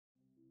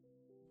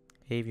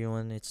Hey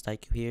everyone, it's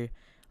Dyku here.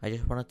 I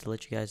just wanted to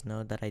let you guys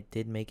know that I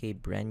did make a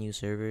brand new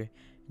server.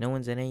 No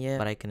one's in it yet,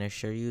 but I can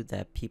assure you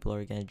that people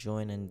are going to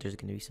join and there's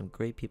going to be some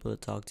great people to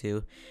talk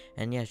to.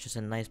 And yeah, it's just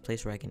a nice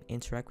place where I can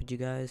interact with you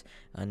guys,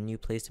 a new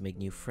place to make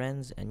new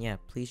friends, and yeah,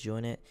 please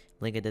join it.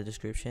 Link in the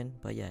description.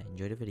 But yeah,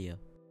 enjoy the video.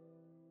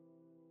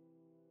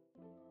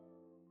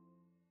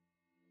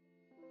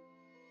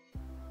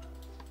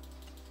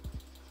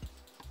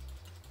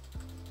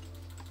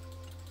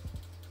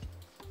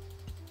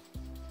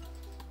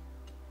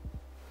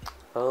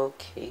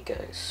 Okay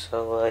guys,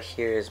 so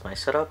here is my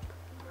setup.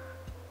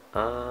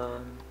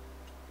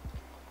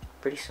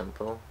 Pretty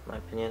simple in my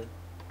opinion.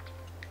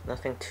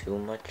 Nothing too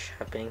much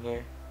happening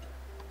here.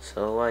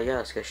 So yeah,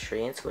 let's get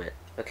straight into it.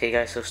 Okay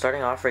guys, so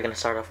starting off, we're gonna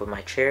start off with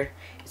my chair.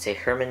 It's a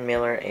Herman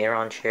Miller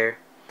Aeron chair.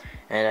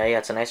 And yeah,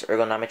 it's a nice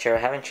ergonomic chair. I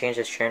haven't changed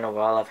this chair in a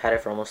while. I've had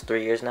it for almost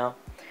 3 years now.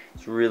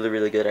 It's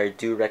really good. I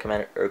do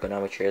recommend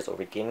ergonomic chairs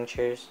over gaming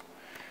chairs.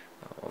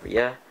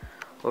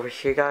 Over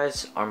here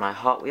guys are my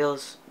Hot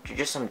Wheels.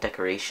 Just some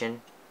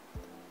decoration.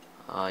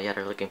 Yeah,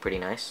 they're looking pretty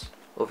nice.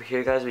 Over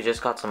here guys, we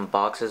just got some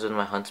boxes with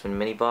my Huntsman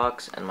mini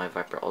box and my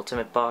Viper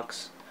Ultimate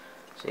box.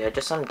 So yeah,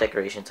 just some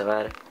decoration to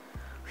add.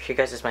 Over here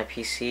guys is my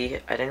PC.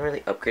 I didn't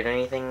really upgrade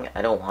anything.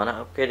 I don't want to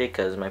upgrade it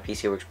because my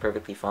PC works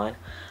perfectly fine.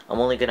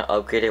 I'm only going to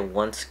upgrade it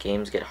once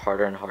games get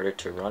harder and harder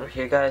to run. Over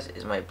here guys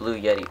is my Blue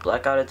Yeti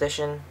Blackout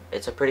Edition.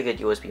 It's a pretty good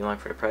USB mic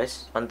for the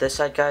price. On this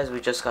side guys,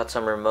 we just got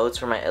some remotes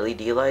for my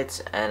LED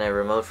lights and a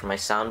remote for my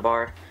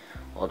soundbar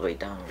all the way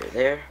down over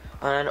there.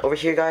 And over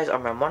here guys are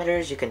my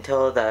monitors. You can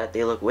tell that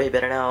they look way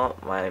better now.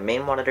 My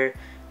main monitor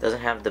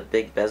doesn't have the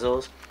big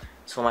bezels.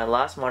 So my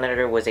last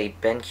monitor was a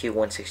BenQ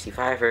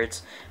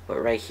 165Hz, but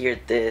right here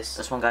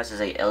this one guys is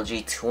a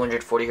LG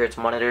 240Hz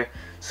monitor.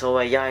 So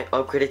yeah, I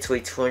upgraded to a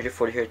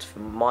 240Hz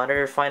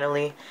monitor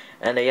finally,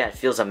 and yeah, it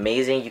feels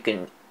amazing. You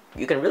can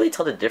really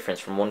tell the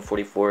difference from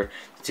 144 to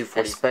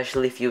 240,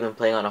 especially if you've been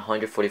playing on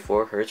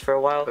 144Hz for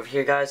a while. Over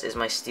here guys is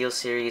my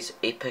SteelSeries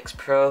Apex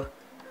Pro.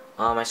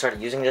 I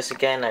started using this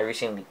again. I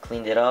recently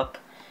cleaned it up,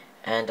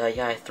 and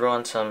yeah, I threw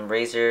on some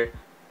Razer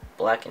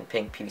black and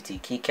pink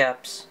PVT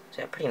keycaps.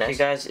 So yeah, pretty nice.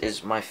 Here guys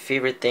is my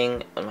favorite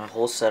thing on my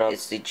whole setup.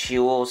 It's the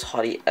Jewels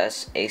Hottie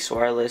S Ace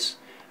Wireless.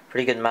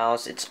 Pretty good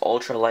mouse. It's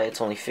ultra light.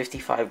 It's only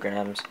 55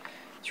 grams.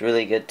 It's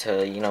really good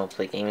to, you know,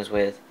 play games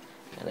with.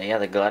 And yeah,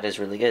 the Glide is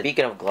really good.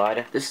 Speaking of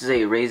Glide, this is a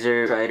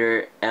Razer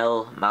Strider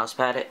L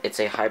mousepad. It's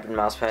a hybrid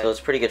mousepad, so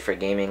it's pretty good for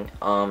gaming.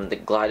 The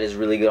Glide is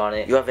really good on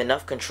it. You have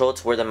enough control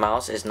to where the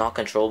mouse is not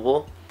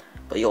controllable,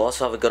 but you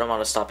also have a good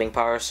amount of stopping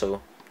power,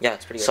 so yeah,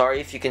 it's pretty good.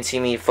 Sorry if you can see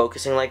me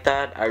focusing like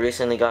that. I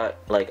recently got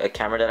like a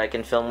camera that I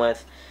can film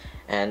with,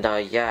 and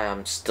yeah,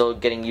 I'm still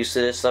getting used to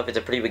this stuff. It's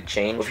a pretty big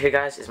change. Over here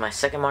guys is my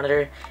second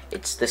monitor.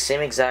 It's the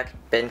same exact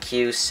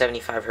BenQ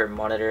 75Hz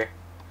monitor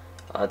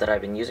that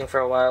I've been using for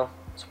a while.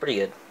 It's pretty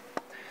good.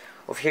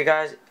 Over here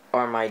guys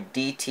are my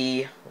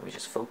DT, let me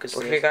just focus.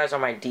 Over here guys are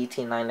my DT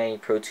 990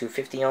 Pro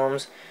 250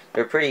 ohms.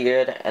 They're pretty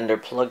good, and they're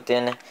plugged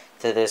in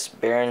to this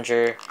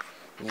Behringer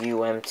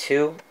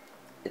UM2.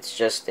 It's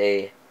just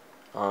a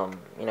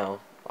you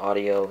know,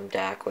 audio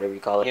DAC, whatever you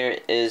call it. Here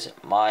is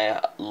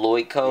my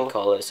Loico, we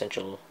call it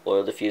essential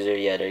oil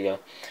diffuser. Yeah, there you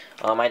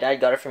go. My dad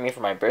got it for me for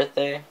my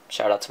birthday.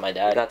 Shout out to my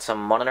dad. Got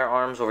some monitor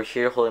arms over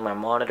here holding my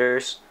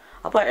monitors.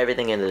 I'll put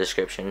everything in the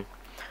description.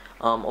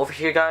 Over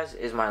here guys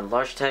is my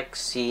Logitech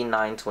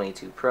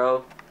C922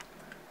 Pro.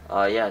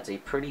 Yeah, it's a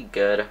pretty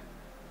good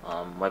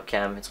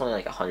webcam. It's only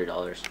like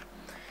 $100.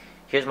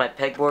 Here's my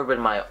pegboard with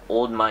my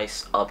old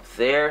mice up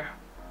there.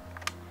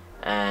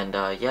 And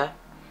yeah,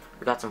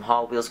 we got some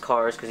Hot Wheels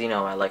cars, because you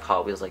know I like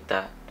Hot Wheels like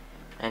that.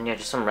 And yeah,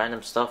 just some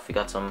random stuff. We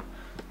got some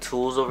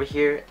tools over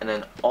here, and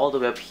then all the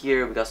way up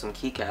here we got some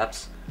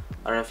keycaps.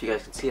 I don't know if you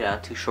guys can see that.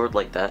 I'm too short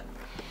like that.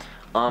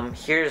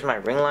 Here's my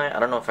ring light.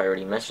 I don't know if I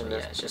already mentioned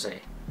this. Yeah, it's just a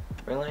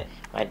ring light.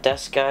 My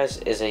desk guys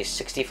is a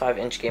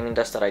 65-inch gaming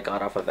desk that I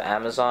got off of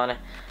Amazon.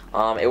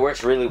 It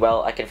works really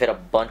well. I can fit a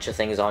bunch of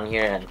things on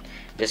here, and it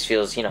just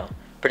feels, you know,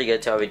 pretty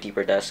good to have a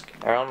deeper desk.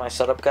 Around my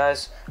setup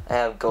guys, I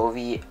have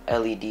Govee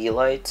LED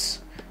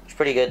lights. It's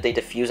pretty good. They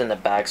diffuse in the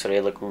back, so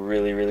they look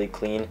really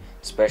clean,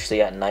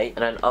 especially at night.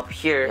 And then up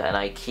here, an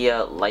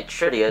IKEA light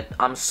strip.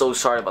 I'm so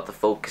sorry about the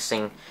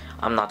focusing.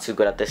 I'm not too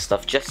good at this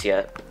stuff just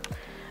yet.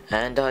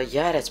 And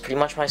yeah, that's pretty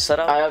much my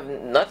setup. I have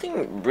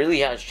nothing really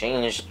has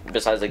changed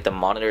besides like the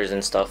monitors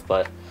and stuff,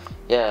 but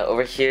yeah,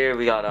 over here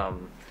we got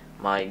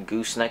my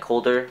gooseneck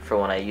holder for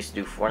when I used to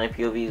do Fortnite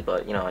POVs,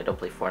 but you know, I don't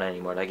play Fortnite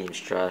anymore. That game's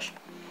trash.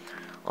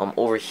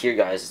 Over here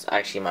guys is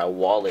actually my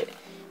wallet.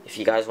 If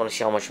you guys want to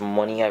see how much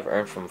money I've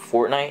earned from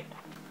Fortnite,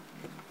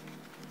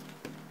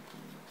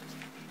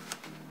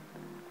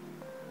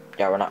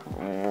 yeah, we're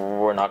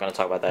not gonna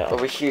talk about that.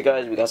 Over here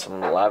guys, we got some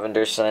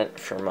lavender scent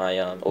for my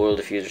oil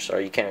diffuser.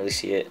 Sorry, you can't really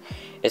see it.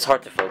 It's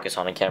hard to focus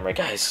on a camera,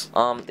 guys.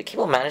 The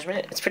cable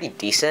management, it's pretty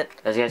decent.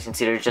 As you guys can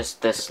see, there's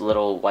just this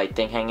little white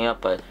thing hanging up,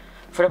 but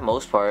for the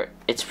most part,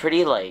 it's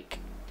pretty like,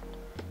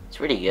 it's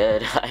pretty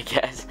good. I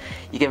guess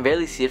you can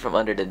barely see it from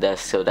under the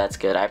desk, so that's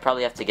good. I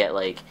probably have to get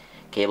like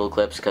cable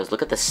clips because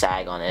look at the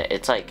sag on it.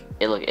 It's like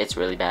it's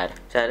really bad.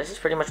 So yeah, this is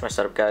pretty much my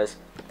setup, guys.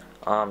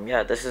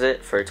 Yeah, this is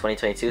it for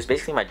 2022. It's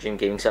basically my dream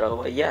gaming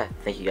setup. Yeah,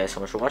 thank you guys so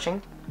much for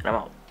watching, and I'm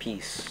out.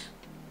 Peace.